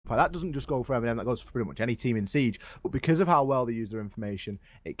fact, that doesn't just go for MnM, that goes for pretty much any team in Siege. But because of how well they use their information,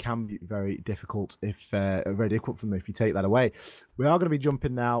 it can be very difficult for them if you take that away. We are going to be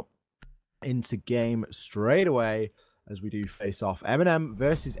jumping now into game straight away as we do face off MnM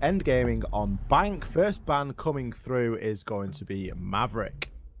versus EnD Gaming on Bank. First ban coming through is going to be Maverick.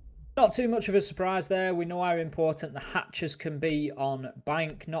 Not too much of a surprise there. We know how important the hatches can be on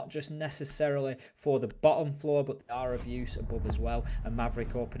Bank, not just necessarily for the bottom floor, but they are of use above as well. And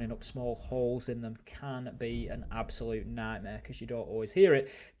Maverick opening up small holes in them can be an absolute nightmare because you don't always hear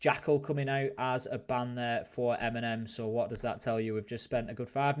it. Jackal coming out as a ban there for MnM. So what does that tell you? We've just spent a good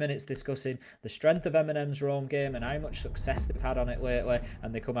 5 minutes discussing the strength of MnM's roam game and how much success they've had on it lately,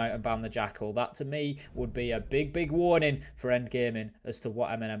 and they come out and ban the Jackal. That to me would be a big warning for EnD Gaming as to what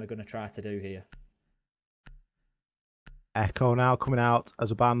MnM are going to try to do here. Echo now coming out as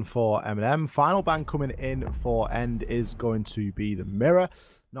a ban for MnM. Final ban coming in for EnD is going to be the Mirror.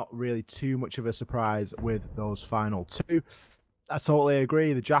 Not really too much of a surprise with those final two. I totally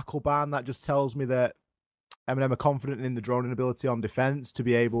agree. The Jackal ban, that just tells me that MnM are confident in the droning ability on defense to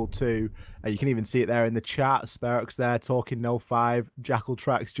be able to, you can even see it there in the chat, Sparrox there talking no 5, Jackal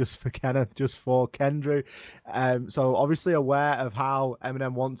tracks just for Kenneth, just for Kendrew. So obviously aware of how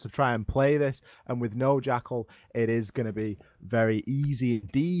MnM wants to try and play this, and with no Jackal, it is going to be very easy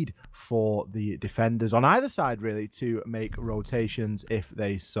indeed for the defenders on either side really to make rotations if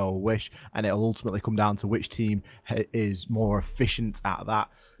they so wish, and it'll ultimately come down to which team is more efficient at that.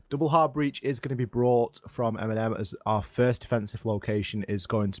 Double hard breach is going to be brought from MnM as our first defensive location is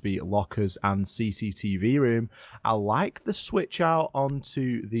going to be lockers and CCTV room. I like the switch out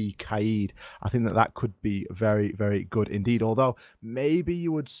onto the Kaid. I think that could be very good indeed. Although maybe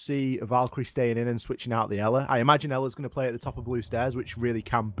you would see Valkyrie staying in and switching out the Ela. I imagine Ela's going to play at the top of blue stairs, which really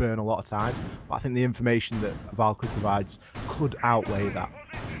can burn a lot of time. But I think the information that Valkyrie provides could outweigh that.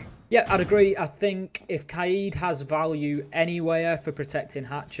 Yeah, I'd agree. I think if Kaid has value anywhere for protecting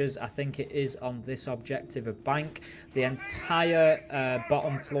hatches, I think it is on this objective of Bank. The entire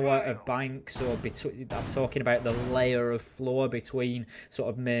bottom floor of Bank, so I'm talking about the layer of floor between sort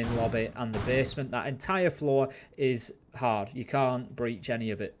of main lobby and the basement, that entire floor is hard. You can't breach any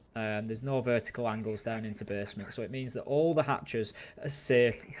of it. There's no vertical angles down into basement, so it means that all the hatches are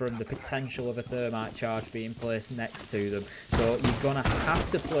safe from the potential of a thermite charge being placed next to them. So you're going to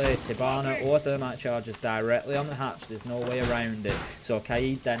have to place Hibana or thermite charges directly on the hatch. There's no way around it. So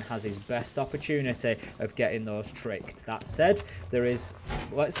Kaid then has his best opportunity of getting those tricked. That said, there is,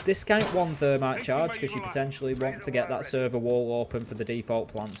 let's discount one thermite charge because you potentially want to get that server wall open for the default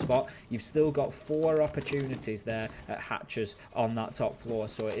plant spot. You've still got 4 opportunities there at hatches on that top floor,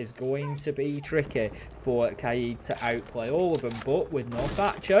 so it is going to be tricky for Kaid to outplay all of them. But with no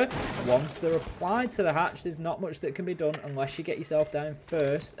Thatcher, once they're applied to the hatch, there's not much that can be done unless you get yourself down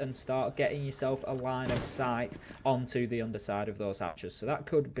first and start getting yourself a line of sight onto the underside of those hatches. So that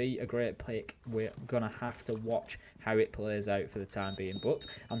could be a great pick. We're going to have to watch how it plays out for the time being, but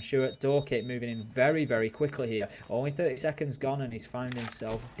I'm sure Dorkit moving in very quickly here. Only 30 seconds gone and he's found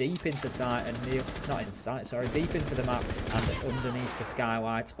himself deep into sight and deep into the map and underneath the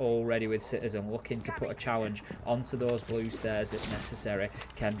skylights already, with Citizen looking to put a challenge onto those blue stairs if necessary.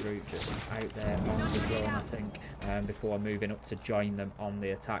 Kendrew just out there on the drone, I think, before moving up to join them on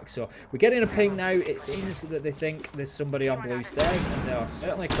the attack. So we're getting a ping now. It seems that they think there's somebody on blue stairs, and they are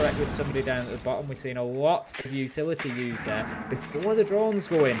certainly correct with somebody down at the bottom. We've seen a lot of utility used there before the drones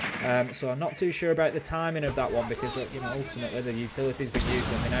go in, so I'm not too sure about the timing of that one, because ultimately the utility's been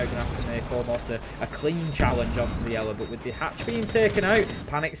used and they're now going to have to make almost a clean challenge onto the Ela. But with the hatch being taken out,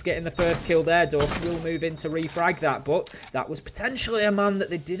 Panic's getting the first kill there. Dorky will move in to refrag that, but that was potentially a man that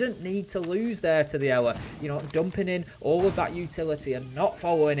they didn't need to lose there to the Ela. Dumping in all of that utility and not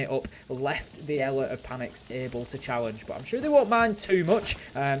following it up left the Ela of Panic's able to challenge, but I'm sure they won't mind too much.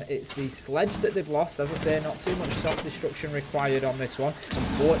 It's the sledge that they've lost. As I say, not too much soft destruction required on this one.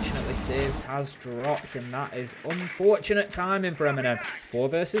 Unfortunately, saves has dropped, and that is unfortunate timing for MnM. 4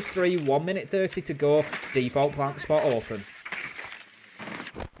 versus 3, 1 minute 30 to go. Default plant spot open.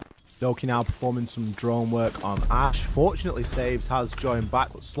 Doki now performing some drone work on Ash. Fortunately, Saves has joined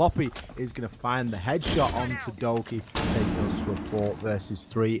back, but Sloppy is going to find the headshot onto Doki, taking us to a 4 versus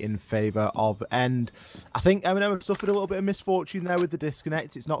 3 in favour of EnD. I think MnM have suffered a little bit of misfortune there with the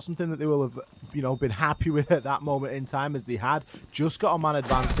disconnect. It's not something that they will have, been happy with at that moment in time, as they had just got a man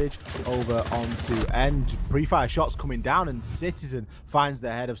advantage over onto EnD. Pre-fire shots coming down, and Citizen finds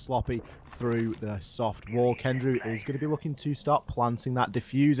the head of Sloppy through the soft wall. Kendrew is going to be looking to start planting that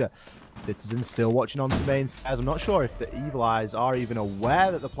diffuser. Citizen still watching onto main stairs. I'm not sure if the Evil Eyes are even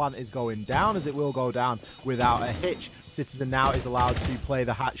aware that the plant is going down, as it will go down without a hitch. Citizen now is allowed to play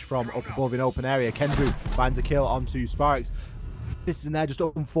the hatch from up above in open area. Kendrew finds a kill onto Sparks. Citizen there just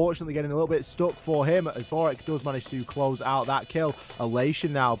unfortunately getting a little bit stuck for him, as Thoric does manage to close out that kill.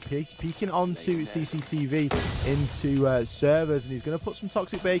 Elation now peeking onto CCTV into servers, and he's going to put some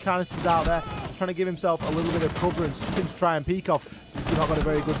toxic bay canisters out there, just trying to give himself a little bit of cover and something to try and peek off. He's not got a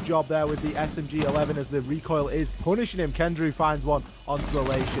very good job there with the SMG-11 as the recoil is punishing him. Kendrew finds one onto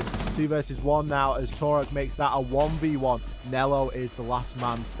Elation. 2 versus 1 now as Torok makes that a 1v1. Nello is the last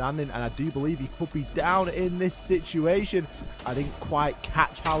man standing, and I do believe he could be down in this situation. I didn't quite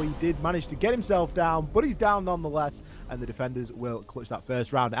catch how he did manage to get himself down, but he's down nonetheless, and the defenders will clutch that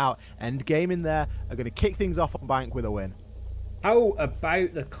first round out. End game in there are going to kick things off on Bank with a win. How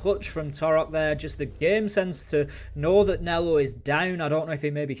about the clutch from Torok there? Just the game sense to know that Nello is down. I don't know if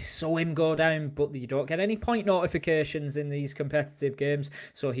he maybe saw him go down, but you don't get any point notifications in these competitive games.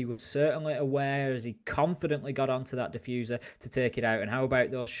 So he was certainly aware as he confidently got onto that diffuser to take it out. And how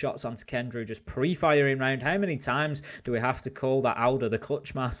about those shots onto Kendrew just pre-firing round? How many times do we have to call that Alder, the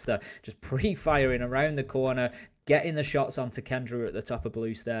clutch master, just pre-firing around the corner, getting the shots onto Kendrew at the top of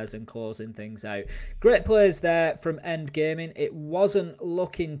blue stairs and closing things out. Great plays there from End Gaming. It wasn't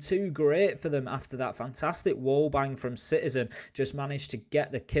looking too great for them after that fantastic wall bang from Citizen. Just managed to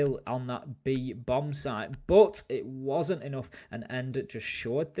get the kill on that B bomb site, but it wasn't enough, and End just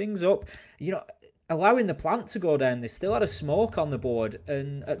shored things up. You know, allowing the plant to go down, they still had a smoke on the board,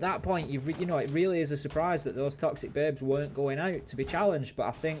 and at that point, you know, it really is a surprise that those toxic babes weren't going out to be challenged. But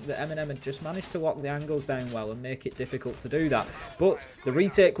I think that MnM had just managed to lock the angles down well and make it difficult to do that. But the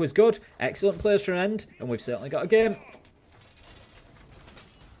retake was good, excellent plays from End, and we've certainly got a game.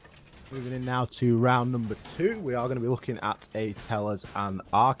 Moving in now to round number 2, we are going to be looking at a Tellers and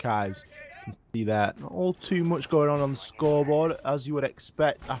Archives. You can see there, not all too much going on the scoreboard, as you would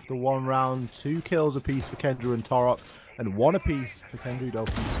expect after one round. 2 kills apiece for Kendrew and Torok, and 1 apiece for Kendrew,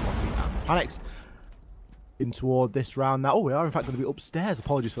 Doki, Sloppy, and Panics. In toward this round now. Oh, we are in fact going to be upstairs.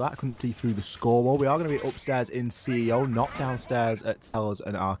 Apologies for that. I couldn't see through the scoreboard. We are going to be upstairs in CEO, not downstairs at Tellers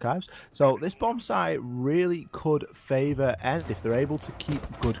and Archives. So this bomb site really could favour End if they're able to keep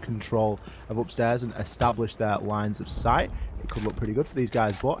good control of upstairs and establish their lines of sight. It could look pretty good for these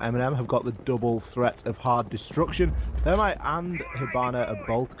guys, but MnM have got the double threat of hard destruction. Thermite and Hibana are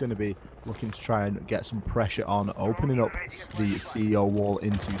both going to be looking to try and get some pressure on opening up the CEO wall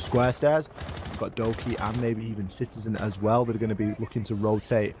into square stairs. We've got Doki and maybe even Citizen as well that are going to be looking to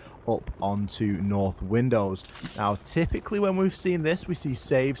rotate up onto north windows. Now, typically when we've seen this, we see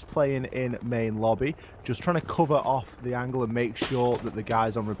saves playing in main lobby, just trying to cover off the angle and make sure that the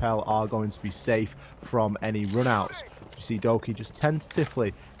guys on rappel are going to be safe from any runouts. You see Doki just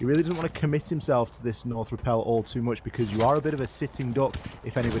tentatively, he really doesn't want to commit himself to this north rappel all too much, because you are a bit of a sitting duck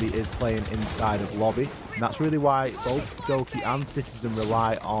if anybody is playing inside of lobby, and that's really why both Doki and Citizen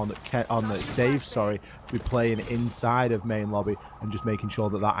rely on the save, to be playing inside of main lobby and just making sure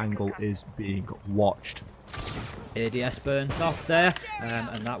that that angle is being watched. ADS burnt off there,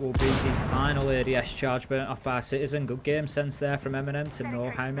 and that will be the final ADS charge burnt off by Citizen. Good game sense there from MnM to know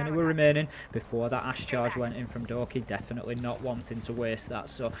how many were remaining before that Ash charge went in from Doki. Definitely not wanting to waste that.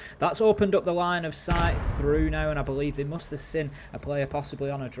 So that's opened up the line of sight through now, and I believe they must have seen a player possibly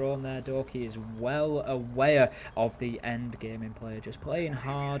on a drone there. Doki is well aware of the End Gaming player, just playing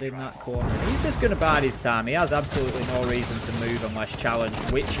hard in that corner. He's just going to bide his time. He has absolutely no reason to move unless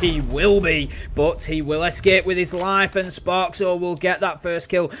challenged, which he will be, but he will escape with his life, and Sparkso will get that first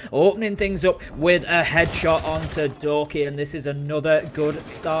kill, opening things up with a headshot onto Doki, and this is another good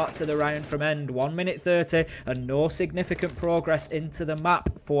start to the round from End. 1 minute 30 and no significant progress into the map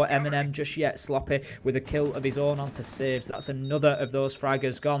for MnM just yet. Sloppy with a kill of his own onto saves. That's another of those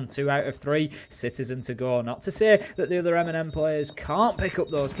fraggers gone. 2 out of 3. Citizen to go. Not to say that the other MnM players can't pick up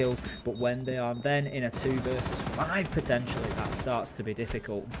those kills, but when they are then in a 2 versus 5 potentially, that starts to be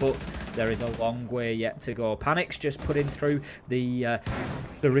difficult. But there is a long way yet to go. Panic's just putting through the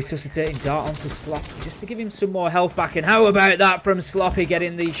resuscitating dart onto Sloppy just to give him some more health back. And how about that from Sloppy,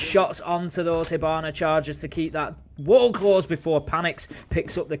 getting these shots onto those Hibana charges to keep that wall closed before Panics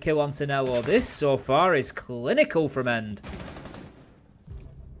picks up the kill onto Nello. This so far is clinical from End.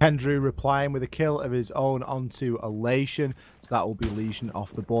 Kendrew replying with a kill of his own onto Elation. So that will be Legion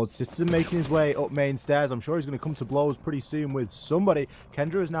off the board. Citizen making his way up main stairs. I'm sure he's going to come to blows pretty soon with somebody.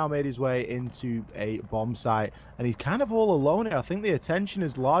 Kendra has now made his way into a bomb site, and he's kind of all alone here. I think the attention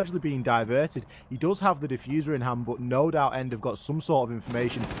is largely being diverted. He does have the diffuser in hand, but no doubt EnD have got some sort of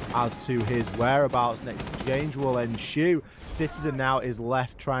information as to his whereabouts. An exchange will ensue. Citizen now is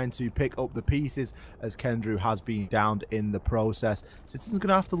left trying to pick up the pieces as Kendra has been downed in the process. Citizen's going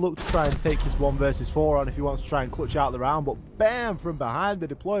to have to look to try and take this 1 versus 4 on if he wants to try and clutch out the round, but bam, from behind the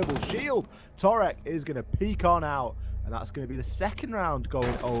deployable shield, Torek is going to peek on out, and that's going to be the 2nd round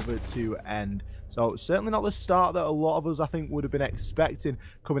going over to EnD. So certainly not the start that a lot of us, I think, would have been expecting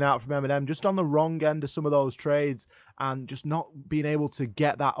coming out from MnM. Just on the wrong end of some of those trades and just not being able to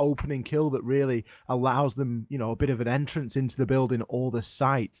get that opening kill that really allows them, you know, a bit of an entrance into the building or the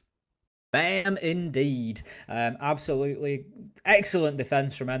site. Bam, indeed. Absolutely excellent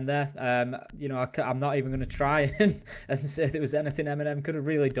defense from EnD there. You know, I'm not even going to try and say there was anything MnM could have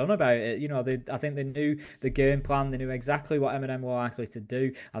really done about it. You know, I think they knew the game plan. They knew exactly what MnM were likely to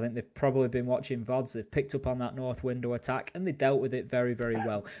do. I think they've probably been watching VODs. They've picked up on that north window attack, and they dealt with it very, very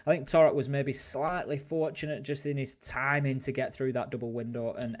well. I think Torek was maybe slightly fortunate just in his timing to get through that double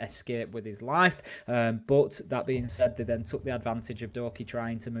window and escape with his life. But that being said, they then took the advantage of Doki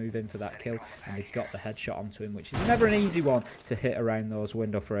trying to move in for that kill, and they've got the headshot onto him, which is never an easy one to hit around those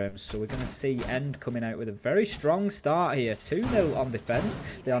window frames. So we're going to see EnD coming out with a very strong start here. 2-0 on defense.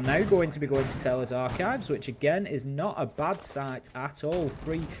 They are now going to be going to Teller's Archives, which again is not a bad site at all.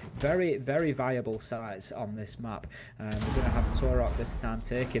 3 very, very viable sites on this map. We're going to have Torok this time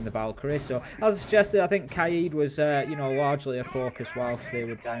taking the Valkyrie. So as I suggested, I think Kaid was you know, largely a focus whilst they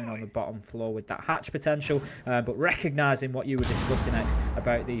were down on the bottom floor with that hatch potential, but recognising what you were discussing, X,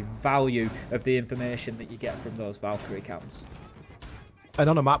 about the value of the information that you get from those Valkyrie cams. And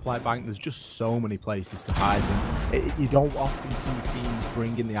on a map like Bank, there's just so many places to hide them. You don't often see teams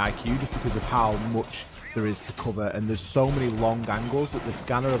bring in the IQ just because of how much there is to cover, and there's so many long angles that the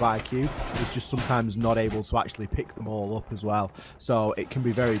scanner of IQ is just sometimes not able to actually pick them all up as well. So it can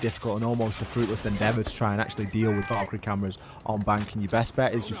be very difficult and almost a fruitless endeavor to try and actually deal with Valkyrie cameras on Bank. And your best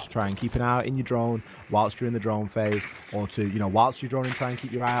bet is just to try and keep an eye out in your drone whilst you're in the drone phase, or to, you know, whilst you're droning, try and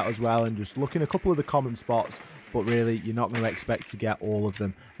keep your eye out as well, and just look in a couple of the common spots. But really, you're not going to expect to get all of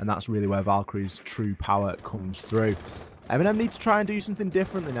them, and that's really where Valkyrie's true power comes through. MnM need to try and do something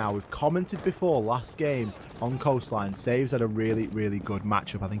differently now. We've commented before, last game on Coastline, Saves had a really, really good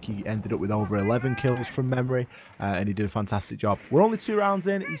matchup. I think he ended up with over 11 kills from memory, and he did a fantastic job. We're only 2 rounds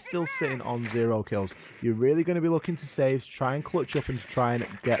in, he's still sitting on 0 kills. You're really going to be looking to Saves, try and clutch up and to try and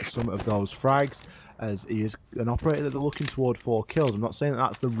get some of those frags, as he is an operator that they're looking toward 4 kills. I'm not saying that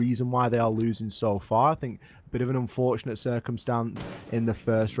that's the reason why they are losing so far. I think a bit of an unfortunate circumstance in the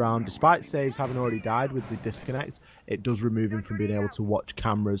first round. Despite Saves having already died with the disconnect, it does remove him from being able to watch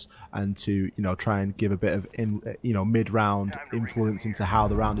cameras and to, you know, try and give a bit of mid-round influence into how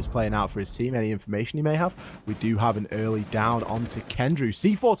the round is playing out for his team, any information he may have. We do have an early down onto Kendra.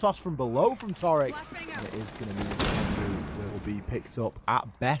 C4 toss from below from Torek, and it is going to be Kendra will be picked up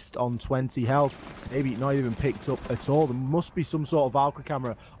at best on 20 health, maybe not even picked up at all. There must be some sort of Valkyrie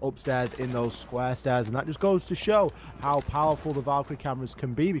camera upstairs in those square stairs, and that just goes to show how powerful the Valkyrie cameras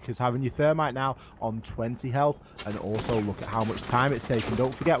can be, because having your thermite now on 20 health, and also look at how much time it's taking.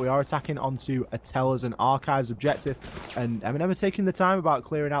 Don't forget, we are attacking onto a Tellers and Archives objective, and MnM are taking the time about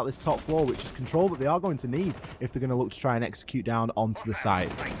clearing out this top floor, which is control that they are going to need if they're going to look to try and execute down onto the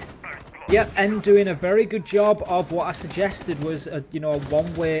site. Yep, and doing a very good job of what I suggested was,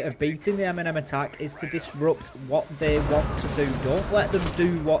 one way of beating the MnM attack is to disrupt what they want to do. Don't let them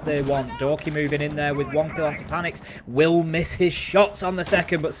do what they want. Doki moving in there with 1 kill onto Panics. Will miss his shots on the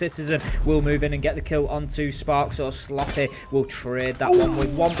second, but Citizen will move in and get the kill onto Sparks, or Sloppy will trade that one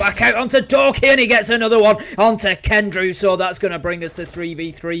with 1 back out onto Doki, and he gets another one onto Kendra, so that's going to bring us to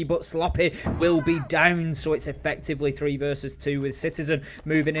 3v3, but Sloppy will be down, so it's effectively 3 versus 2 with Citizen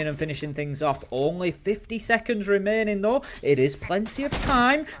moving in and finishing things off. Only 50 seconds remaining though. It is plenty of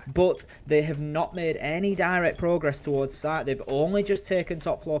time, but they have not made any direct progress towards site. They've only just taken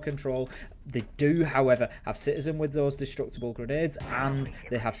top floor control. They do, however, have Citizen with those destructible grenades, and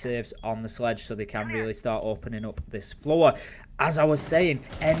they have Saves on the sledge, so they can really start opening up this floor. As I was saying,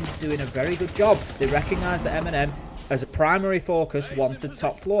 EnD doing a very good job. They recognise that MnM as a primary focus, wanted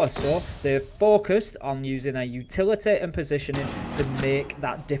top floor. So they've focused on using their utility and positioning to make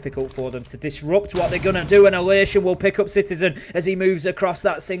that difficult for them, to disrupt what they're going to do. And Elation will pick up Citizen as he moves across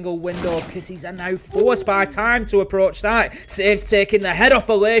that single window, because he's now forced by time to approach site. Saves taking the head off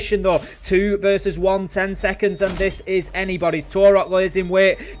Elation though. 2 versus 1, 10 seconds, and this is anybody's. Torok lays in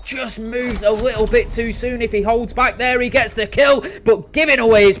wait, just moves a little bit too soon. If he holds back there, he gets the kill, but giving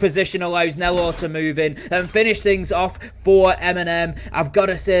away his position allows Nello to move in and finish things off for MnM. I've got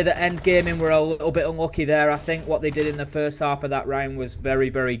to say that EnD Gaming were a little bit unlucky there. I think what they did in the first half of that round was very,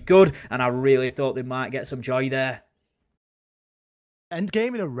 very good, and I really thought they might get some joy there. EnD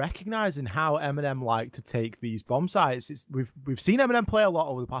Gaming are recognizing how MnM like to take these bomb sites. We've seen MnM play a lot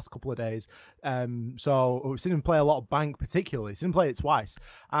over the past couple of days. So we've seen them play a lot of bank, particularly. Seen them play it twice,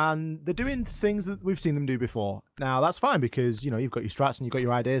 and they're doing things that we've seen them do before. Now that's fine, because you know you've got your strats and you've got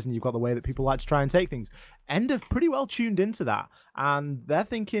your ideas and you've got the way that people like to try and take things. EnD have pretty well tuned into that, and they're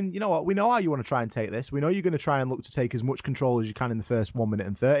thinking, you know what, we know how you want to try and take this. We know you're going to try and look to take as much control as you can in the first 1 minute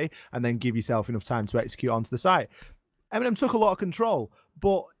and 30, and then give yourself enough time to execute onto the site. MnM took a lot of control,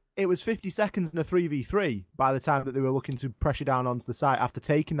 but it was 50 seconds in a 3v3 by the time that they were looking to pressure down onto the site after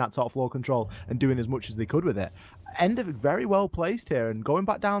taking that top floor control and doing as much as they could with it. EnD are very well placed here, and going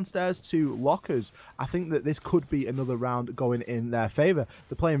back downstairs to lockers, I think that this could be another round going in their favour.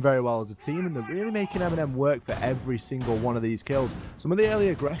 They're playing very well as a team, and they're really making MnM work for every single one of these kills. Some of the early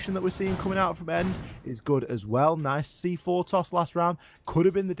aggression that we're seeing coming out from EnD is good as well. Nice C4 toss last round. Could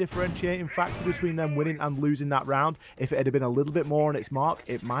have been the differentiating factor between them winning and losing that round. If it had been a little bit more on its mark,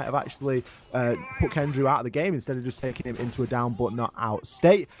 it might have actually put Kendrew out of the game instead of just taking him into a down but not out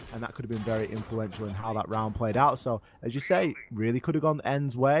state, and that could have been very influential in how that round played out. So as you say, really could have gone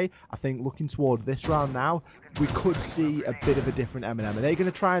EnD's way. I think looking toward this round now, we could see a bit of a different MnM. Are they going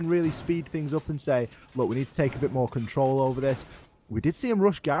to try and really speed things up and say, look, we need to take a bit more control over this? We did see him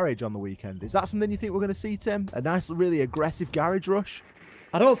rush Garage on the weekend. Is that something you think we're going to see, Tim? A nice, really aggressive Garage rush?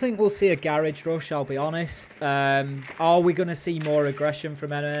 I don't think we'll see a Garage rush, I'll be honest. Are we going to see more aggression from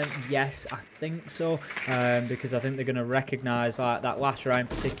MnM? Yes, I think so. Because I think they're going to recognise, like, that last round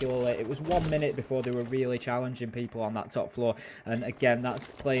particularly, it was 1 minute before they were really challenging people on that top floor. And again,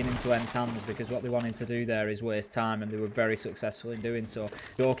 that's playing into EnD's hands, because what they wanted to do there is waste time, and they were very successful in doing so.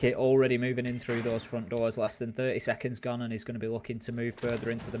 Dorky already moving in through those front doors, less than 30 seconds gone, and he's going to be looking to move further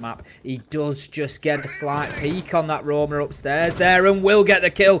into the map. He does just get a slight peek on that roamer upstairs there, and will get the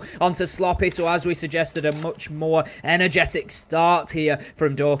kill onto Sloppy. So as we suggested, a much more energetic start here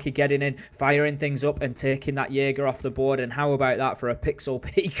from Dorky, getting in, firing things up and taking that Jaeger off the board. And how about that for a pixel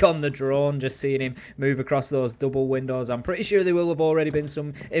peek on the drone, just seeing him move across those double windows. I'm pretty sure there will have already been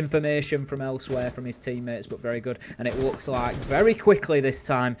some information from elsewhere from his teammates, but very good. And it looks like very quickly this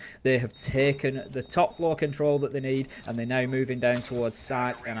time they have taken the top floor control that they need, and they're now moving down towards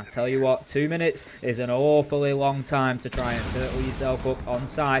site. And I tell you what, 2 minutes is an awfully long time to try and turtle yourself up on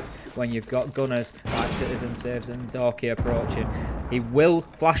site when you've got gunners like Citizen Saves and Dorky approaching. He will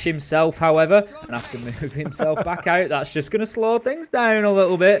flash himself, however, and have to move himself back out. That's just going to slow things down a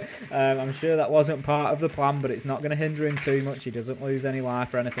little bit. I'm sure that wasn't part of the plan, but it's not going to hinder him too much. He doesn't lose any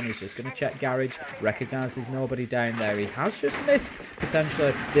life or anything. He's just going to check Garage, recognise there's nobody down there. He has just missed,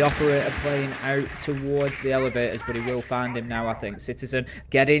 potentially, the operator playing out towards the elevators, but he will find him now, I think. Citizen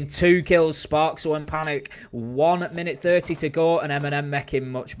getting 2 kills. Sparks and Panic. 1 minute 30 to go, and MnM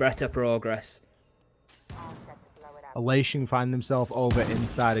making much better progress. Elation find themselves over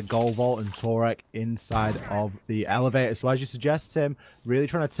inside a goal vault, and Torek inside of the elevator. So as you suggest, Tim, really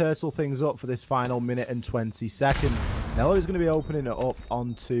trying to turtle things up for this final minute and 20 seconds. Nello is going to be opening it up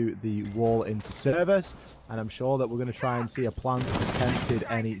onto the wall into service, and I'm sure that we're going to try and see a plant attempted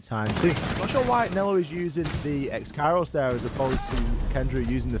anytime soon. Not sure why Nello is using the X-Kairos there as opposed to Kendrew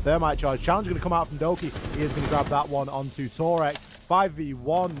using the Thermite Charge. Challenge going to come out from Doki. He is going to grab that one onto Torek.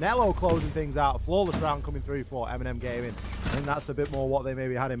 5v1, Nello closing things out. Flawless round coming through for MnM Gaming. I think that's a bit more what they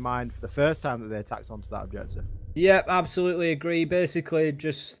maybe had in mind for the first time that they attacked onto that objective. Yep, absolutely agree. Basically,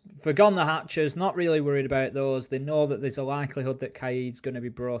 just forgone the hatches, not really worried about those. They know that there's a likelihood that Kaid's going to be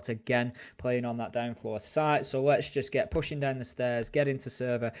brought again, playing on that down floor site. So let's just get pushing down the stairs, get into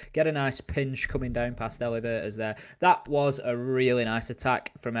server, get a nice pinch coming down past elevators there. That was a really nice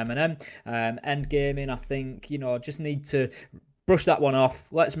attack from MnM. EnD Gaming, I think, you know, just need to brush that one off.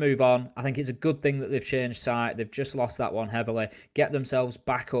 Let's move on. I think it's a good thing that they've changed site. They've just lost that one heavily. Get themselves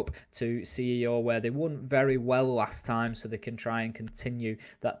back up to CEO where they won very well last time, so they can try and continue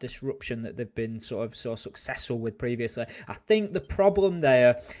that disruption that they've been sort of so successful with previously. I think the problem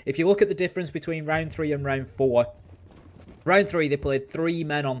there, if you look at the difference between round 3 and round 4, Round 3, they played 3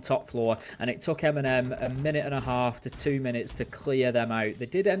 men on top floor, and it took MnM a minute and a half to 2 minutes to clear them out. They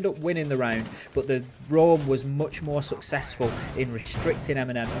did end up winning the round, but the roam was much more successful in restricting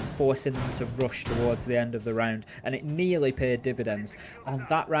MnM and forcing them to rush towards the end of the round, and it nearly paid dividends. On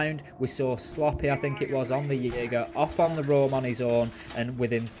that round, we saw Sloppy, I think it was, on the Jaeger, off on the roam on his own, and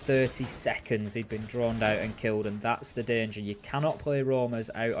within 30 seconds he'd been drawn out and killed, and that's the danger. You cannot play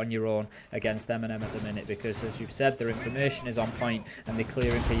roamers out on your own against MnM at the minute, because, as you've said, their information is on point and they're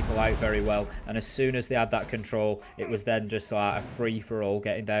clearing people out very well, and as soon as they had that control, it was then just like a free-for-all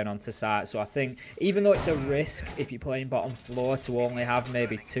getting down onto site. So I think even though it's a risk if you're playing bottom floor to only have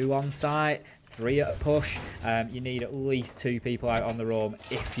maybe 2 on site, 3 at a push, you need at least 2 people out on the roam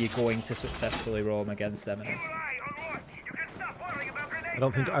if you're going to successfully roam against them. I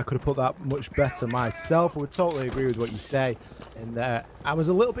don't think I could have put that much better myself. I would totally agree with what you say. And I was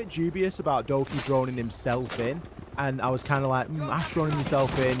a little bit dubious about Doki droning himself in. And I was kind of like, Ash droning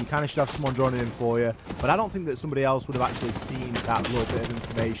himself in, you kind of should have someone droning in for you. But I don't think that somebody else would have actually seen that little bit of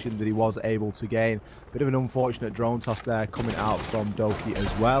information that he was able to gain. Bit of an unfortunate drone toss there coming out from Doki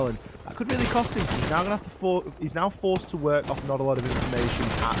as well. And that could really cost him. He's now going to have to he's now forced to work off not a lot of information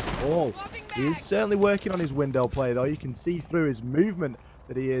at all. He is certainly working on his window play, though. You can see through his movement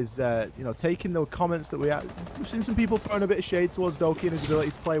that he is, you know, taking the comments that we've seen some people throwing a bit of shade towards Doki and his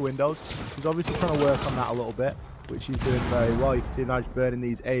ability to play windows. He's obviously trying to work on that a little bit, which he's doing very well. You can see now he's burning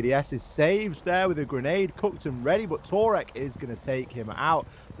these ADSs. Saves there with a grenade, cooked and ready, but Torek is going to take him out.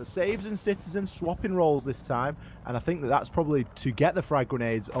 So Saves and Citizen swapping roles this time, and I think that that's probably to get the frag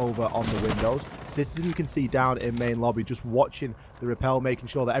grenades over on the windows. Citizen, you can see down in main lobby, just watching the rappel, making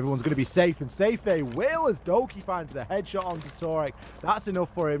sure that everyone's going to be safe, and safe they will as Doki finds the headshot onto Torek. That's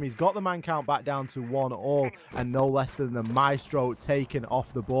enough for him. He's got the man count back down to 1-all, and no less than the Maestro taken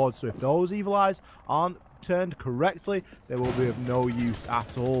off the board. So if those Evil Eyes aren't turned correctly, they will be of no use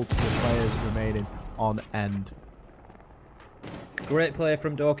at all to the players remaining on end. Great play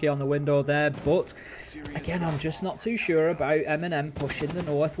from Doki on the window there, but again, I'm just not too sure about MnM pushing the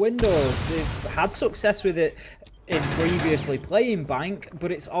north windows. They've had success with it in previously playing Bank,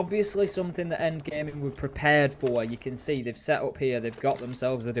 but it's obviously something that End Gaming were prepared for. You can see they've set up here, they've got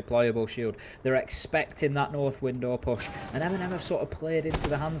themselves a deployable shield. They're expecting that north window push, and MnM have sort of played into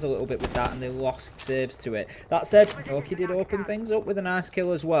the hands a little bit with that, and they lost saves to it. That said, Doki did open things up with a nice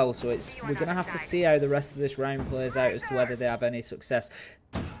kill as well, so we're going to have to see how the rest of this round plays out as to whether they have any success.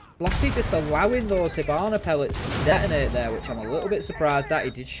 Sloppy just allowing those Hibana pellets to detonate there, which I'm a little bit surprised at. He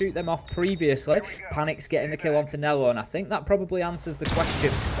did shoot them off previously. Panic's getting the kill onto Nello, and I think that probably answers the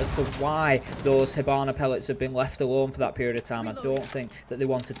question as to why those Hibana pellets have been left alone for that period of time. I don't think that they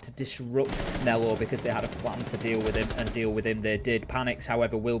wanted to disrupt Nello because they had a plan to deal with him, and deal with him they did. Panics,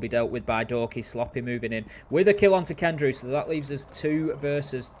 however, will be dealt with by Doki. Sloppy moving in with a kill onto Kendrew, so that leaves us 2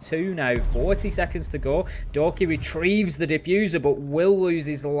 versus 2 now. 40 seconds to go. Doki retrieves the diffuser, but will lose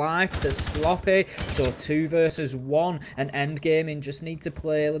his life to Sloppy, so 2 versus 1, and End Gaming just need to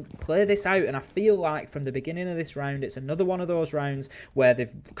play this out. And I feel like from the beginning of this round, it's another one of those rounds where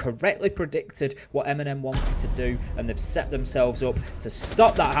they've correctly predicted what MnM wanted to do, and they've set themselves up to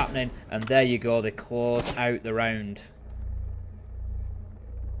stop that happening, and there you go, they close out the round.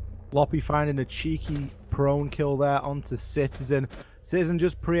 Sloppy finding a cheeky prone kill there onto Citizen. Citizen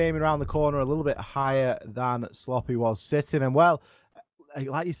just pre-aiming around the corner a little bit higher than Sloppy was sitting, and well,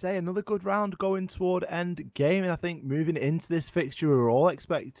 like you say, another good round going toward End Gaming. I think moving into this fixture, we were all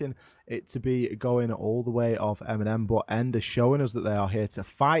expecting it to be going all the way of MnM, but End are showing us that they are here to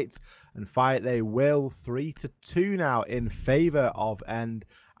fight, and fight they will. 3-2 now in favor of End,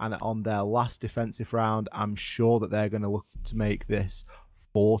 and on their last defensive round, I'm sure that they're going to look to make this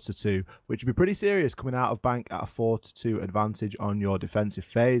 4-2, which would be pretty serious coming out of Bank at a 4-2 advantage on your defensive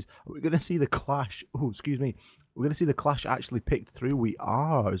phase. We're going to see the clash. Oh, excuse me. We're going to see the clash actually picked through. We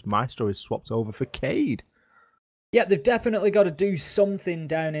are, as Maestro is swapped over for Cade. Yeah, they've definitely got to do something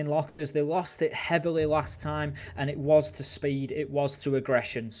down in lockers. They lost it heavily last time, and it was to speed, it was to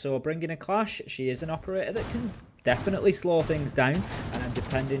aggression. So bringing a clash, she is an operator that can definitely slow things down, and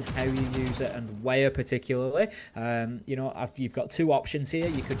depending how you use it and where particularly. You know, you've got 2 options here.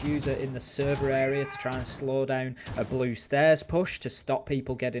 You could use it in the server area to try and slow down a blue stairs push to stop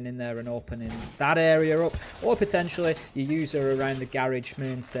people getting in there and opening that area up, or potentially you use her around the garage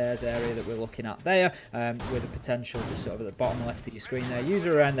main stairs area that we're looking at there, with a potential just sort of at the bottom left of your screen there. Use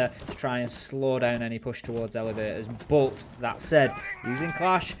her around there to try and slow down any push towards elevators. But that said, using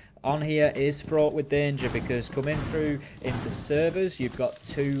Clash, on here is fraught with danger, because coming through into servers, you've got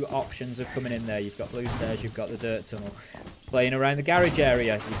two options of coming in there. You've got blue stairs, you've got the dirt tunnel. Playing around the garage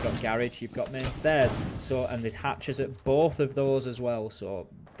area, you've got garage, you've got main stairs. So, and there's hatches at both of those as well. So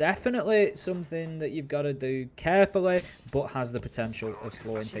definitely something that you've got to do carefully, but has the potential of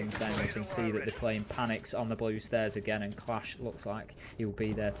slowing things down. You can see that they're playing panics on the blue stairs again, and Clash looks like he'll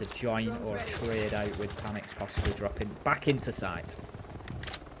be there to join or trade out with panics possibly dropping back into sight.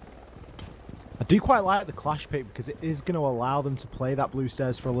 I do quite like the Clash pick, because it is going to allow them to play that blue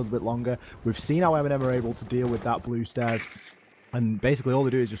stairs for a little bit longer. We've seen how MnM are able to deal with that blue stairs. And basically all they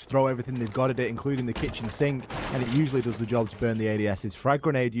do is just throw everything they've got at it, including the kitchen sink, and it usually does the job to burn the ADSs. Frag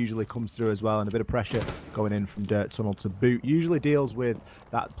grenade usually comes through as well, and a bit of pressure going in from dirt tunnel to boot usually deals with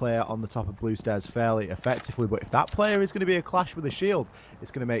that player on the top of blue stairs fairly effectively. But if that player is going to be a Clash with a shield,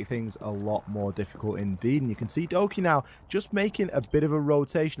 it's going to make things a lot more difficult indeed. And you can see Doki now just making a bit of a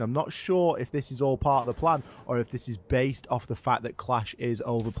rotation. I'm not sure if this is all part of the plan, or if this is based off the fact that Clash is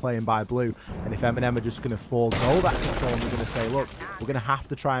overplaying by blue, and if MnM are just going to forego that control, and they're going to say, look, we're going to have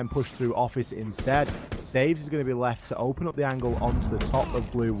to try and push through office instead. Saves is going to be left to open up the angle onto the top of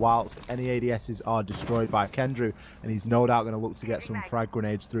blue, whilst any ADSs are destroyed by Kendrew, and he's no doubt going to look to get some frag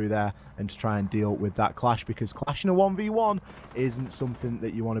grenades through there and to try and deal with that Clash, because Clash in a 1v1 isn't something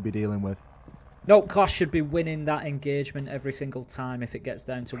that you want to be dealing with. No, Clash should be winning that engagement every single time if it gets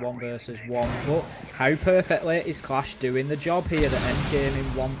down to 1 versus 1. But how perfectly is Clash doing the job here that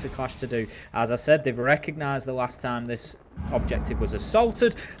Endgaming wanted Clash to do? As I said, they've recognised the last time this objective was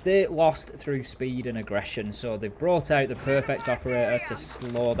assaulted, they lost through speed and aggression. So they've brought out the perfect operator to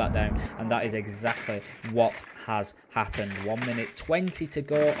slow that down, and that is exactly what has happened. 1 minute 20 to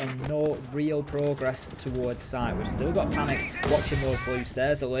go and no real progress towards sight. We've still got panics watching those blue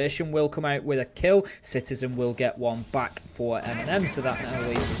stairs. Elation will come out with a kill. Citizen will get one back for MnM, so that now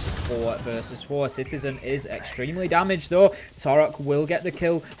leaves us 4 versus 4. Citizen is extremely damaged though. Torok will get the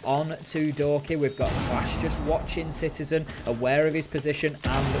kill on to Doki. We've got Clash just watching Citizen, aware of his position,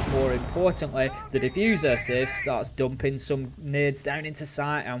 and more importantly, the diffuser safe starts dumping some nades down into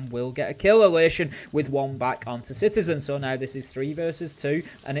sight and will get a kill. Elation with one back onto Citizen. So now this is 3 versus 2,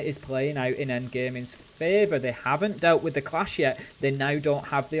 and it is playing out in Endgaming's favour. They haven't dealt with the Clash yet. They now don't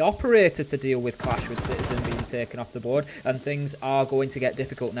have the operator to deal with Clash, with Citizen being taken off the board, and things are going to get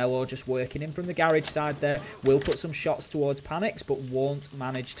difficult. Nello just working in from the garage side there, will put some shots towards Panics, but won't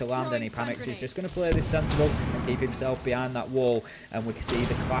manage to land any. Panics is just going to play this sensible and keep himself behind that wall, and we can see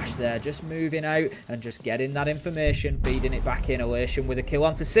the Clash there just moving out and just getting that information, feeding it back in. Elation with a kill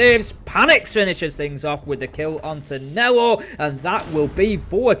onto Saves. Panics finishes things off with the kill onto Nello, and that will be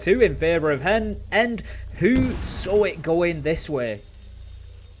 4-2 in favour of End. Who saw it going this way?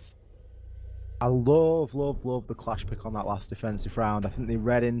 I love the Clash pick on that last defensive round. I think they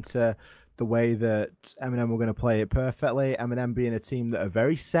read into the way that MnM were going to play it perfectly. MnM being a team that are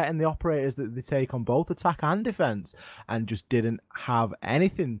very set in the operators that they take on both attack and defense, and just didn't have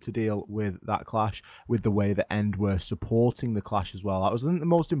anything to deal with that Clash, with the way that End were supporting the Clash as well. That was, I think, the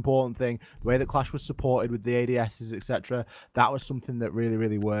most important thing. The way that Clash was supported with the ADSs, etc. That was something that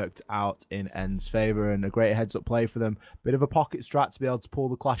really worked out in End's favour, and a great heads-up play for them. Bit of a pocket strat to be able to pull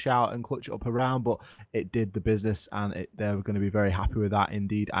the Clash out and clutch it up around, but it did the business, and they were going to be very happy with that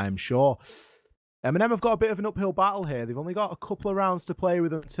indeed, I am sure. MnM have got a bit of an uphill battle here. They've only got a couple of rounds to play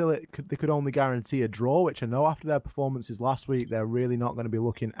with until they could only guarantee a draw, which I know after their performances last week, they're really not going to be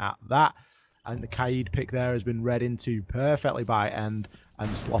looking at that. And the Kaid pick there has been read into perfectly by End,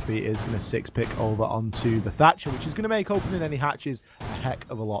 and Sloppy is going to 6-pick over onto the Thatcher, which is going to make opening any hatches a heck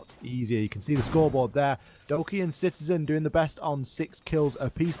of a lot easier. You can see the scoreboard there. Doki and Citizen doing the best on 6 kills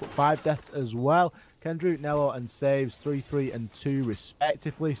apiece, but 5 deaths as well. Kendrew, Nello, and Saves 3-3 and 2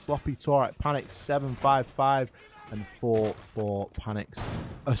 respectively. Sloppy, Torak, Panics 7-5-5 and 4-4 Panics.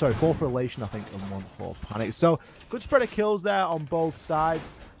 Oh, sorry, 4 for Elation, I think, and 1 for Panics. So good spread of kills there on both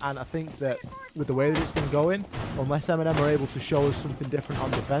sides. And I think that with the way that it's been going, unless MnM are able to show us something different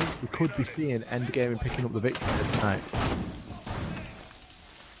on defense, we could be seeing Endgaming picking up the victory tonight.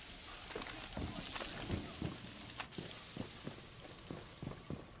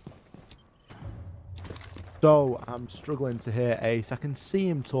 So I'm struggling to hear Ace. I can see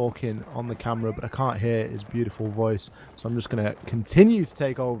him talking on the camera, but I can't hear his beautiful voice. So I'm just going to continue to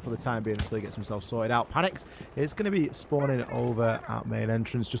take over for the time being until he gets himself sorted out. Panics is going to be spawning over at main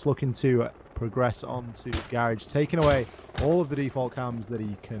entrance, just looking to progress on to garage, taking away all of the default cams that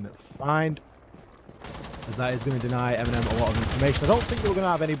he can find. as that is going to deny MnM a lot of information. I don't think we're going to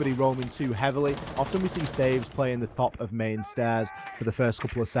have anybody roaming too heavily. Often we see saves playing the top of main stairs for the first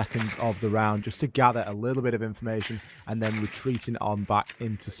couple of seconds of the round, just to gather a little bit of information and then retreating on back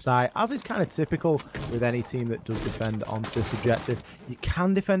into site, as is kind of typical with any team that does defend onto this objective. You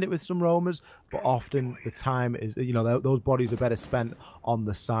can defend it with some roamers, but often the time is, you know, those bodies are better spent on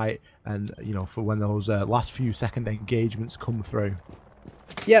the site and, you know, for when those last few second engagements come through.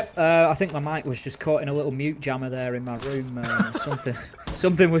 Yep, I think my mic was just caught in a little mute jammer there in my room.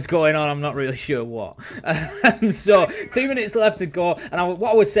 Something was going on. I'm not really sure what. So 2 minutes left to go, and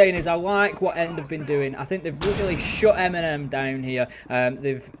what I was saying is I like what EnD have been doing. I think they've really shut MnM down here.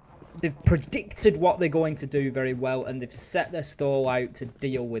 They've predicted what they're going to do very well, and they've set their stall out to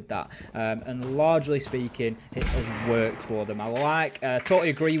deal with that. And largely speaking, it has worked for them. I totally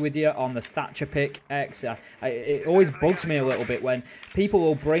agree with you on the Thatcher pick, X. It always bugs me a little bit when people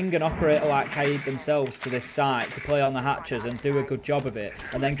will bring an operator like Kaid themselves to this site to play on the hatches and do a good job of it,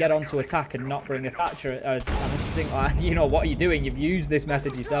 and then get onto attack and not bring a Thatcher. I just think, like, you know, what are you doing? You've used this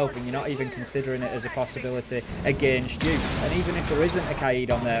method yourself, and you're not even considering it as a possibility against you. And even if there isn't a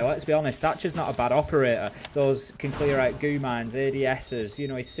Kaid on there, let's be honest, Thatcher's not a bad operator. Those can clear out goo mines, ADSs. You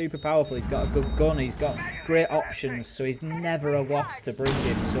know, he's super powerful. He's got a good gun. He's got great options, so he's never a loss to bring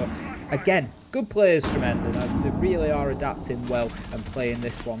him. So, again, good players from EnD, and they really are adapting well and playing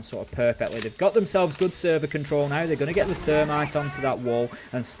this one sort of perfectly. They've got themselves good server control now. They're going to get the thermite onto that wall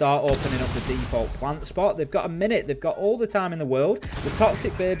and start opening up the default plant spot. They've got a minute. They've got all the time in the world. The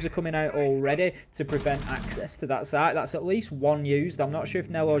toxic babes are coming out already to prevent access to that site. That's at least one used. I'm not sure if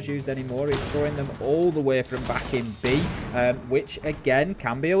Nello's used anymore. He's throwing them all the way from back in B, which again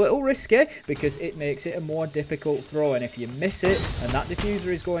can be a little risky because it makes it a more difficult throw, and if you miss it and that diffuser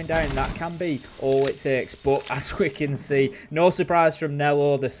is going down, that can be all it takes. But as we can see, no surprise from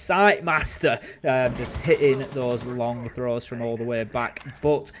Nello, the site master, just hitting those long throws from all the way back.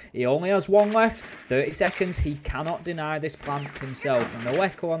 But he only has one left, 30 seconds. He cannot deny this plant himself. And no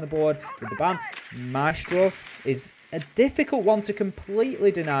echo on the board with the ban. Maestro is a difficult one to completely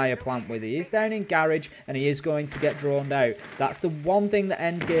deny a plant with. He is down in garage and he is going to get droned out. That's the one thing that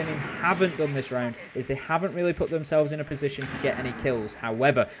EnD Gaming haven't done this round, is they haven't really put themselves in a position to get any kills.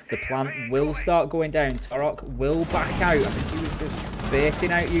 However, the plant will start going down. Torok will back out. I think he was just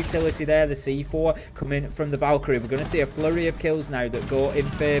baiting out utility there. The C4 coming from the Valkyrie. We're going to see a flurry of kills now that go in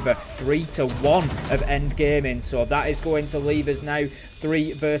favour 3-1 of EnD Gaming. So that is going to leave us now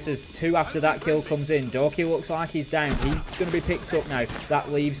 3 versus 2 after that kill comes in. Doki looks like he's down. He's going to be picked up now.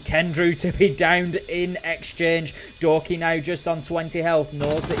 That leaves Kendrew to be downed in exchange. Doki now just on 20 health.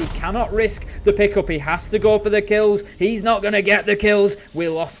 Knows that he cannot risk the pickup. He has to go for the kills. He's not going to get the kills. We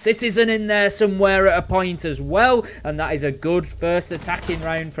lost Citizen in there somewhere at a point as well. And that is a good first attacking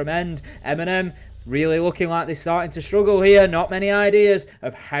round from EnD. MnM really looking like they're starting to struggle here. Not many ideas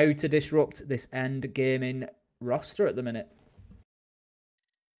of how to disrupt this EnD Gaming roster at the minute.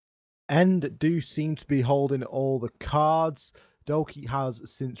 EnD do seem to be holding all the cards. Doki has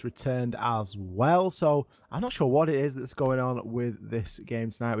since returned as well, so I'm not sure what it is that's going on with this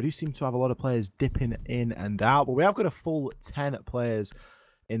game tonight. We do seem to have a lot of players dipping in and out, but we have got a full 10 players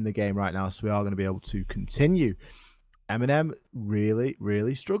in the game right now, so we are going to be able to continue. MnM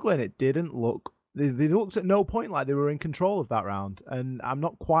really struggling. It didn't look... They looked at no point like they were in control of that round, and I'm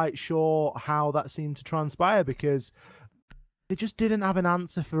not quite sure how that seemed to transpire because they just didn't have an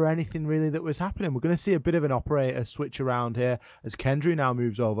answer for anything really that was happening. We're going to see a bit of an operator switch around here as Kendrew now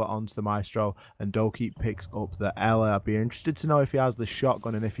moves over onto the Maestro and Doki picks up the Ella. I'd be interested to know if he has the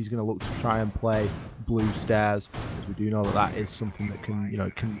shotgun and if he's going to look to try and play blue stairs, because we do know that that is something that can, you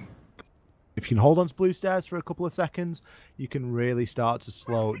know, if you can hold on to blue stairs for a couple of seconds, you can really start to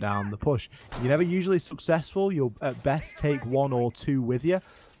slow down the push. You're never usually successful. You'll at best take 1 or 2 with you,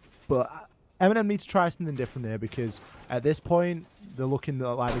 but MnM needs to try something different there, because at this point, they're looking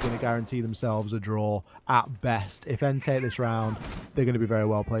like they're going to guarantee themselves a draw at best. If EnD take this round, they're going to be very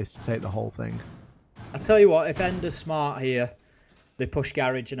well placed to take the whole thing. I'll tell you what, if EnD are smart here, they push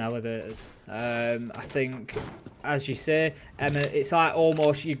garage and elevators. I think, as you say, Emma, it's like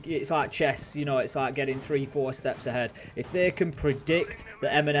almost, it's like chess, you know, it's like getting 3-4 steps ahead. If they can predict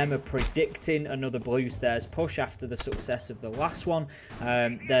that MnM are predicting another blue stairs push after the success of the last one,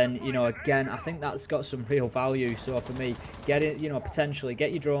 then, you know, again, I think that's got some real value. So for me, get it, you know, potentially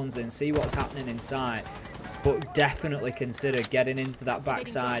get your drones in, see what's happening inside. but definitely consider getting into that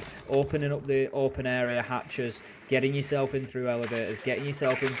backside, opening up the open area hatches, getting yourself in through elevators, getting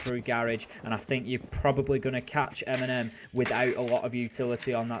yourself in through garage, and I think you're probably going to catch MnM without a lot of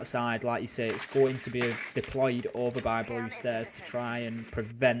utility on that side. Like you say, it's going to be deployed over by blue stairs to try and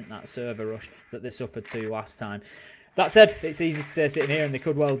prevent that server rush that they suffered to last time. That said, it's easy to say sitting here, and they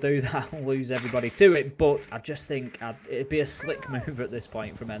could well do that and lose everybody to it, but I just think it'd be a slick move at this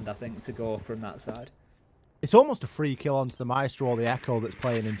point from EnD, I think, to go from that side. It's almost a free kill onto the Maestro or the Echo that's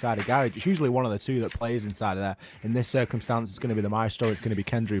playing inside a garage. It's usually one of the two that plays inside of there. In this circumstance, it's going to be the Maestro, it's going to be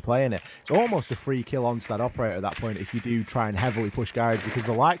Kendry playing it. It's almost a free kill onto that operator at that point if you do try and heavily push garage, because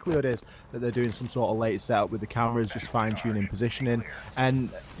the likelihood is that they're doing some sort of late setup with the cameras, just fine-tuning positioning.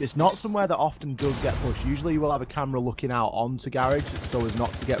 And it's not somewhere that often does get pushed. Usually you will have a camera looking out onto garage so as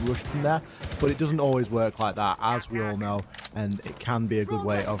not to get rushed from there, but it doesn't always work like that, as we all know, and it can be a good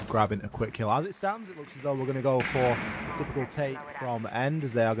way of grabbing a quick kill. As it stands, it looks as though we're going to go for a typical take from EnD,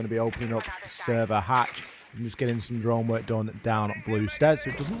 as they are going to be opening up server hatch and just getting some drone work done down at blue stairs. So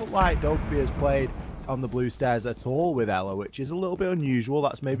it doesn't look like Dokkaebi has played on the blue stairs at all with Ela, which is a little bit unusual.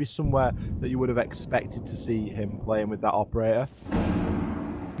 That's maybe somewhere that you would have expected to see him playing with that operator.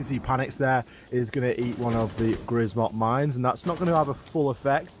 You can see Panics there is going to eat one of the Grismot mines, and that's not going to have a full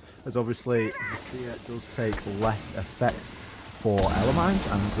effect, as obviously Zofia does take less effect for Ela mines,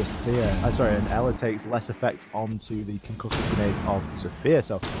 and and Ela takes less effect onto the concussive grenades of Zofia.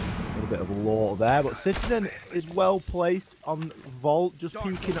 So a little bit of lore there, but Citizen is well placed on Vault, just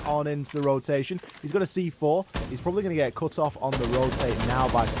peeking on into the rotation. He's got a C4. He's probably going to get cut off on the rotate now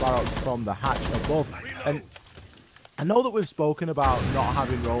by Sparrows from the hatch above. And I know that we've spoken about not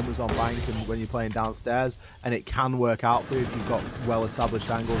having roamers on bank and when you're playing downstairs, and it can work out for you if you've got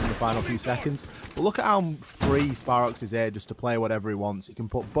well-established angles in the final few seconds. But look at how free Sparrows is here just to play whatever he wants. He can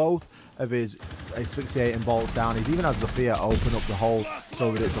put both of his asphyxiating bolts down. He's even had Zofia open up the hole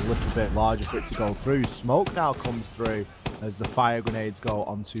so that it's a little bit larger for it to go through. Smoke now comes through as the fire grenades go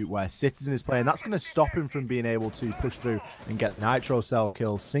onto where Citizen is playing. That's going to stop him from being able to push through and get Nitro Cell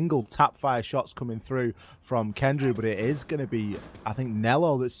kills. Single tap fire shots coming through from Kendry, but it is going to be, I think,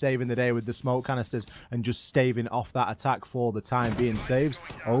 Nello that's saving the day with the smoke canisters and just staving off that attack for the time being. Saves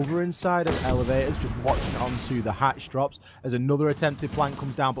over inside of elevators, just watching onto the hatch drops as another attempted flank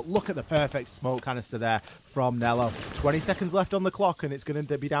comes down, but look at the perfect smoke canister there from Nello. 20 seconds left on the clock, and it's going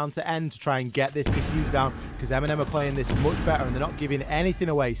to be down to EnD to try and get this diffuse down, because MnM are playing this much better and they're not giving anything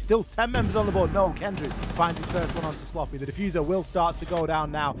away. Still 10 members on the board. No, Kendry finds his first one onto Sloppy. The diffuser will start to go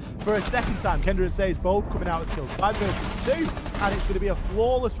down now for a second time. Kendry and Saves both coming out with kills. 5 versus 2, and it's going to be a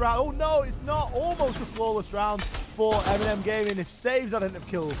flawless round. Oh no, it's not. Almost a flawless round for MnM Gaming. If Saves hadn't have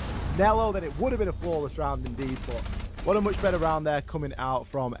killed Nello, then it would have been a flawless round indeed, but what a much better round there coming out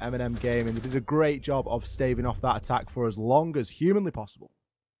from MnM Gaming. They did a great job of staving off that attack for as long as humanly possible.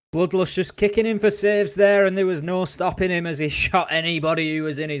 Bloodlust just kicking in for saves there, and there was no stopping him as he shot anybody who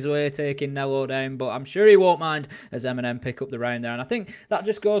was in his way, taking Nello down. But I'm sure he won't mind as MnM pick up the round there. And I think that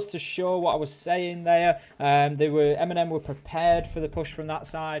just goes to show what I was saying there. MnM were prepared for the push from that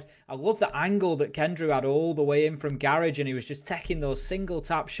side. I love the angle that Kendry had all the way in from garage, and he was just taking those single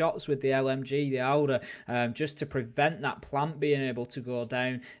tap shots with the LMG, the Alder, just to prevent that plant being able to go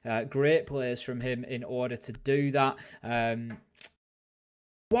down. Great plays from him in order to do that.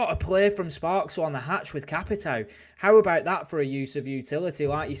 What a play from Sparks on the hatch with Capitao. How about that for a use of utility?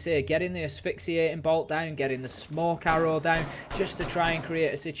 Like you say, getting the asphyxiating bolt down, getting the smoke arrow down, just to try and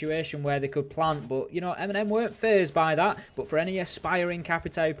create a situation where they could plant. But, you know, MnM weren't fazed by that. But for any aspiring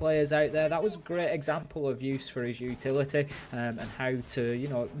Capitao players out there, that was a great example of use for his utility and how to, you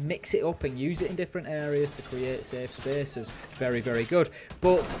know, mix it up and use it in different areas to create safe spaces. Very, very good.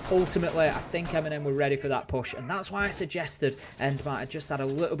 But ultimately, I think MnM were ready for that push. And that's why I suggested EnD might have just had a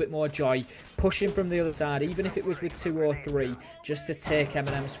little bit more joy pushing from the other side, even if it was with 2 or 3, just to take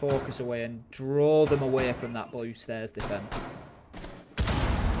MnM's focus away and draw them away from that blue stairs defense.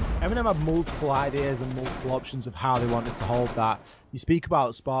 MnM had multiple ideas and multiple options of how they wanted to hold that. You speak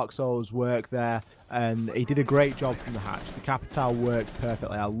about Sparkso's work there, and he did a great job from the hatch. The Capitao worked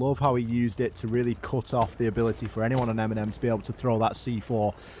perfectly. I love how he used it to really cut off the ability for anyone on MnM to be able to throw that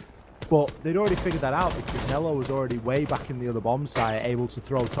C4. But they'd already figured that out because Nello was already way back in the other bomb site, able to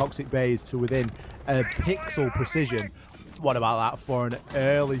throw toxic bays to within a pixel precision. What about that for an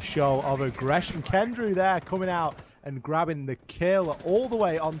early show of aggression? Kendry there coming out and grabbing the kill all the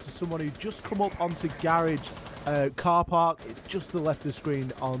way onto someone who just come up onto garage car park. It's just to the left of the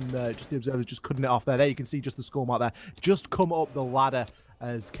screen on just the observer, just cutting it off there. There you can see just the skull mark there. Just come up the ladder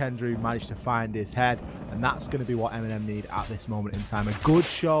as Kendrew managed to find his head, and that's going to be what MnM need at this moment in time. A good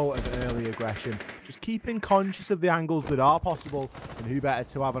show of early aggression, just keeping conscious of the angles that are possible, and who better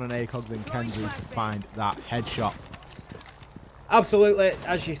to have on an ACOG than Kendrew to find that headshot. Absolutely,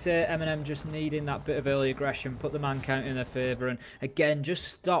 as you say, MnM just needing that bit of early aggression, put the man count in their favour, and again, just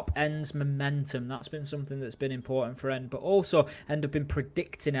stop EnD's momentum. That's been something that's been important for EnD, but also EnD have been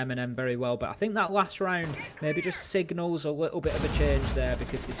predicting MnM very well. But I think that last round maybe just signals a little bit of a change there,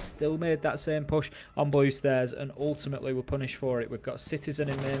 because they still made that same push on blue stairs and ultimately were punished for it. We've got Citizen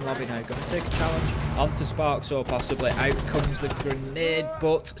in main lobby now, going to take a challenge onto Sparksaw possibly. Out comes the grenade,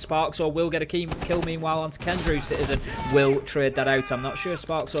 but Sparksaw will get a kill meanwhile onto Kendrew. Citizen will trade that out. I'm not sure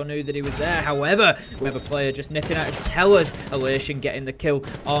Sparksaw knew that he was there. However, we have a player just nipping out of Tellers. Elation getting the kill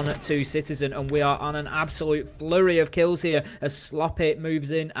on to Citizen, and we are on an absolute flurry of kills here as Sloppy moves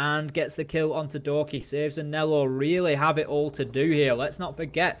in and gets the kill onto Dorky. Saves and Nello really have it all to do here. Let's not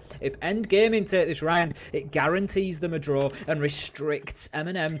forget, if EnD Gaming take this round, it guarantees them a draw and restricts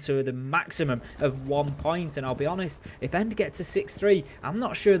MnM to the maximum of 1 point. And I'll be honest, if EnD get to 6-3, I'm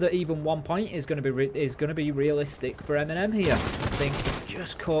not sure that even 1 point is going to be realistic for MnM here. I think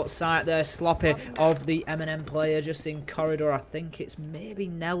just caught sight there, Sloppy, of the MnM player just in corridor. I think it's maybe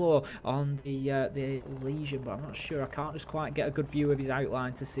Nello on the Legion, but I'm not sure. I can't just quite get a good view of his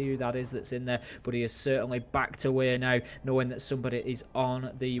outline to see who that is that's in there, but he is certainly backed away now, knowing that somebody is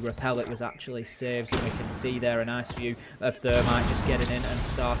on the rappel. It was actually saved, and we can see there a nice view of Thermite just getting in and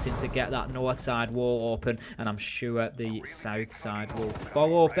starting to get that north side wall open, and I'm sure the south side will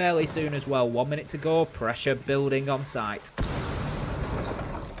follow fairly soon as well. 1 minute to go, pressure building on site.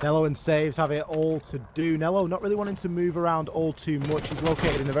 Nello and Saves have it all to do. Nello not really wanting to move around all too much. He's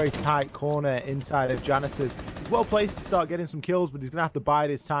located in a very tight corner inside of Janitors. He's well placed to start getting some kills, but he's going to have to bide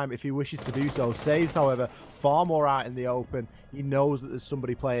his time if he wishes to do so. Saves, however, far more out in the open. He knows that there's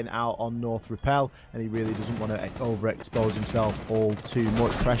somebody playing out on North Rappel, and he really doesn't want to overexpose himself all too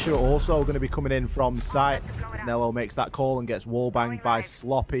much. Pressure also going to be coming in from site as Nello makes that call and gets wallbanged by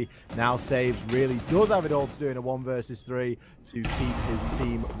Sloppy. Now Saves really does have it all to do in a 1 versus 3 to keep his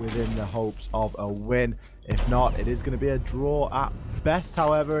team within the hopes of a win. If not, it is going to be a draw at best,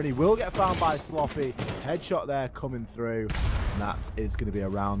 however, and he will get found by Sloppy. Headshot there coming through, and that is going to be a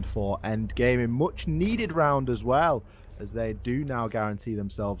round for EnD Gaming. Much needed round as well, as they do now guarantee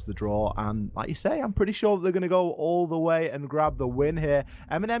themselves the draw. And like you say, I'm pretty sure that they're going to go all the way and grab the win here.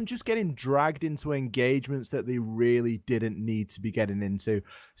 MnM just getting dragged into engagements that they really didn't need to be getting into.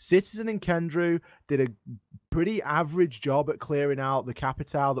 Citizen and Kendrew did a pretty average job at clearing out the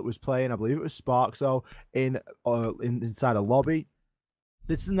Capitale that was playing, I believe it was Sparkso, inside a lobby.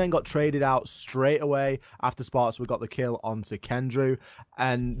 Citizen then got traded out straight away after Sparks got the kill onto Kendrew,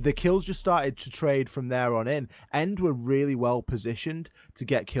 and the kills just started to trade from there on in. EnD were really well positioned to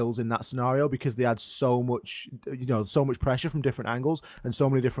get kills in that scenario because they had so much, so much pressure from different angles and so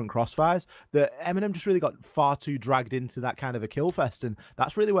many different crossfires that MnM just really got far too dragged into that kind of a kill fest, and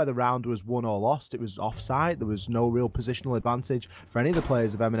that's really where the round was won or lost. It was offside. There was no real positional advantage for any of the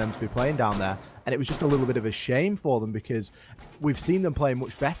players of MnM to be playing down there, and it was just a little bit of a shame for them because we've seen them play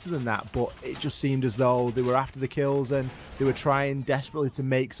much better than that, but it just seemed as though they were after the kills and they were trying desperately to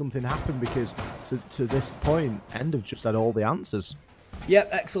make something happen because to this point, EnD have just had all the answers. Yep,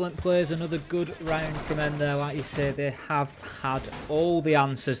 excellent plays. Another good round from EnD there. Like you say, they have had all the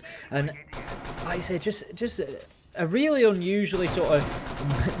answers, and like you say, just a really unusually sort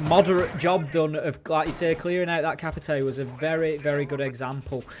of moderate job done of, like you say, clearing out that Capitale was a very, very good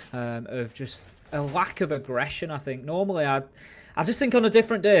example of just a lack of aggression. I think normally I just think on a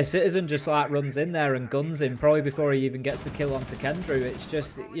different day, Citizen just like runs in there and guns him probably before he even gets the kill onto Kendrew. It's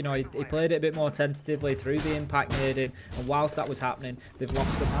just, he played it a bit more tentatively through the impact made in, and whilst that was happening, they've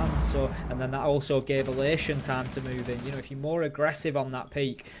lost the man. So, and then that also gave Elation time to move in. If you're more aggressive on that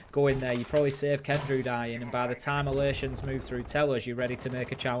peak, go in there, you probably save Kendrew dying, and by the time Elation's moved through Tellers, you're ready to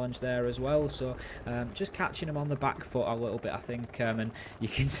make a challenge there as well. So, just catching him on the back foot a little bit, I think, and you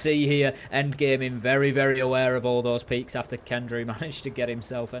can see here, EnD Gaming very, very aware of all those peaks after Kendrew managed to get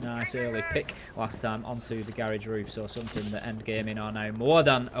himself a nice early pick last time onto the garage roof, so something that End Gaming are now more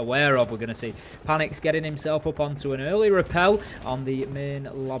than aware of. We're going to see Panic's getting himself up onto an early rappel on the main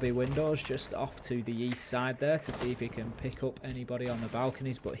lobby windows, just off to the east side there, to see if he can pick up anybody on the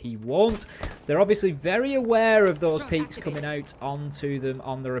balconies, but he won't. They're obviously very aware of those peaks coming out onto them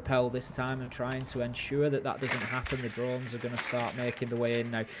on the rappel this time, and trying to ensure that that doesn't happen. The drones are going to start making the way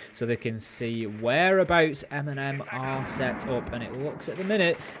in now, so they can see whereabouts MnM are set up. And it looks at the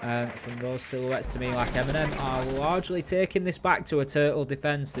minute, from those silhouettes to me, like MnM are largely taking this back to a turtle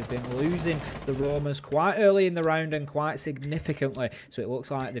defense. They've been losing the roamers quite early in the round and quite significantly, so it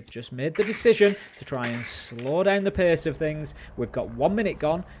looks like they've just made the decision to try and slow down the pace of things. We've got 1 minute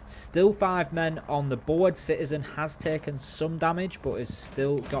gone, still 5 men on the board. Citizen has taken some damage but has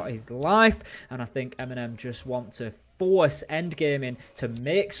still got his life, and I think MnM just want to force End Gaming to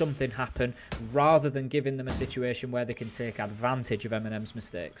make something happen rather than giving them a situation where they can take advantage of MnM's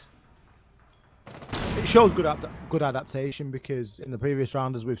mistakes. It shows good adaptation, because in the previous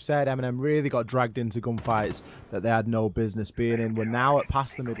round, as we've said, MnM really got dragged into gunfights that they had no business being in. We're now at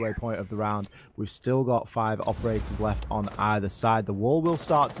past the midway point of the round. We've still got 5 operators left on either side. The wall will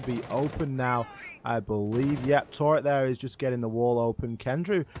start to be open now, I believe. Yep, Torret there is just getting the wall open.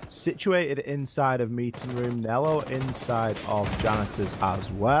 Kendrew situated inside of meeting room. Nello inside of janitors as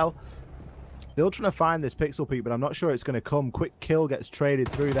well. Still trying to find this pixel peak, but I'm not sure it's going to come. Quick kill gets traded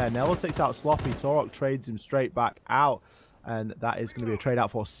through there. Nello takes out Sloppy. Torok trades him straight back out. And that is going to be a trade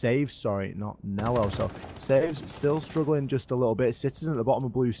out for Saves, sorry, not Nello. So Saves still struggling just a little bit. Citizen at the bottom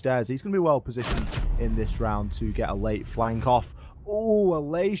of blue stairs. He's going to be well positioned in this round to get a late flank off. Oh,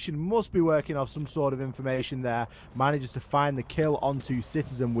 Elation must be working off some sort of information there. Manages to find the kill onto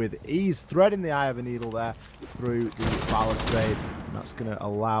Citizen with ease, threading the eye of a needle there through the balustrade. And that's going to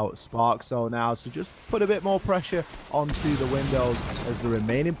allow Sparkso now to just put a bit more pressure onto the windows, as the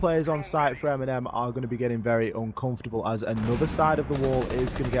remaining players on site for MnM are going to be getting very uncomfortable, as another side of the wall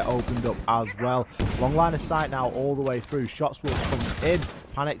is going to get opened up as well. Long line of sight now all the way through. Shots will come in.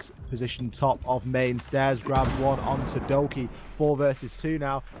 Panic's positioned top of main stairs, grabs one onto Doki. 4 versus 2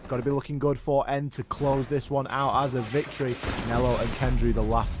 now. It's got to be looking good for End to close this one out as a victory. Nello and Kendrew, the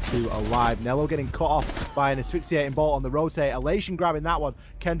last 2 alive. Nello getting cut off by an asphyxiating bolt on the rotate. Elation grabbing that one.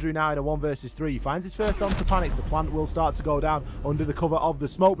 Kendrew now in a 1 versus 3. He finds his first onto Panics. The plant will start to go down under the cover of the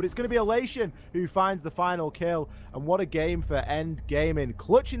smoke, but it's going to be Elation who finds the final kill. And what a game for End Gaming,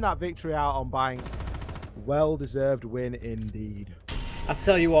 clutching that victory out on Bank. Well-deserved win indeed. I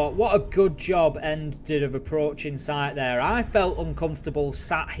tell you what a good job End did of approaching site there. I felt uncomfortable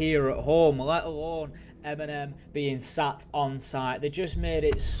sat here at home, let alone MnM being sat on site. They just made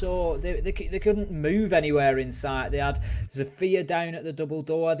it so they couldn't move anywhere in sight. They had Zafia down at the double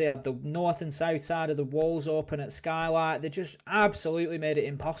door. They had the north and south side of the walls open at Skylight. They just absolutely made it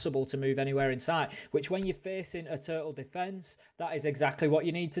impossible to move anywhere in sight, which when you're facing a turtle defense, that is exactly what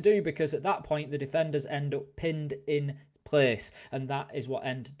you need to do, because at that point the defenders end up pinned in place, and that is what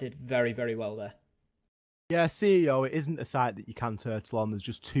End did very, very well there. Yeah, CEO, it isn't a site that you can turtle on. There's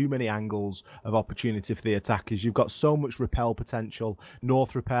just too many angles of opportunity for the attackers. You've got so much repel potential.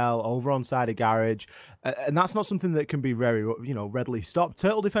 North repel, over on side of garage. And that's not something that can be very, readily stopped.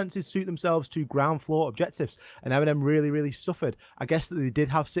 Turtle defenses suit themselves to ground floor objectives. And MnM really, really suffered. I guess that they did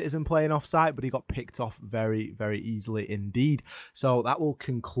have Citizen playing off site, but he got picked off very, very easily indeed. So that will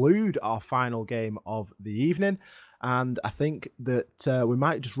conclude our final game of the evening. And I think that we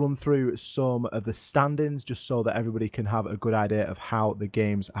might just run through some of the standings just so that everybody can have a good idea of how the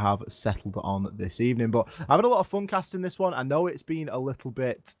games have settled on this evening. But I've had a lot of fun casting this one. I know it's been a little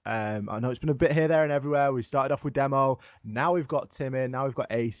bit, I know it's been a bit here, there and everywhere. We started off with Demo. Now we've got Tim in. Now we've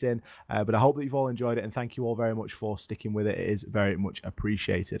got Ace in. But I hope that you've all enjoyed it. And thank you all very much for sticking with it. It is very much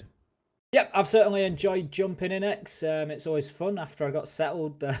appreciated. Yep, I've certainly enjoyed jumping in, X. It's always fun after I got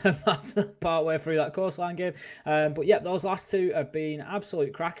settled part way through that coastline game. But yep, those last 2 have been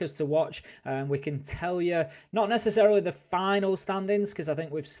absolute crackers to watch. We can tell you, not necessarily the final standings, because I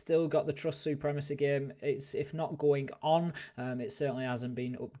think we've still got the Trust Supremacy game. It's, if not going on, it certainly hasn't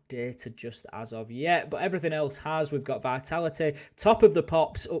been updated just as of yet. But everything else has. We've got Vitality, top of the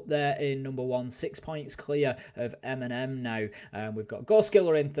pops up there in number 1, 6 points clear of MnM now. We've got Ghost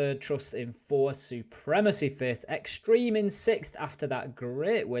Killer in 3rd, Trust in 4th, Supremacy 5th, Extreme in 6th after that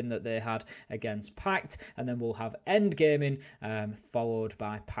great win that they had against Pact, and then we'll have End Gaming followed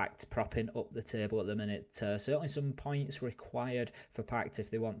by Pact propping up the table at the minute. Certainly some points required for Pact if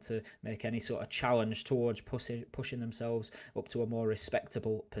they want to make any sort of challenge towards pushing themselves up to a more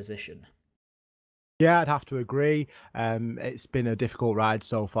respectable position. Yeah, I'd have to agree. It's been a difficult ride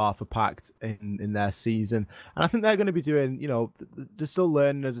so far for Pact in their season, and I think they're going to be doing. They're still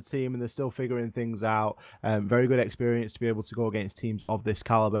learning as a team and they're still figuring things out. Very good experience to be able to go against teams of this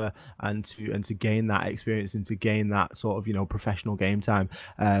caliber and to gain that experience and to gain that sort of professional game time.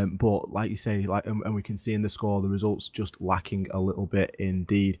 But like you say, and we can see in the score, the results just lacking a little bit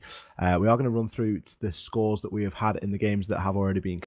indeed. We are going to run through the scores that we have had in the games that have already been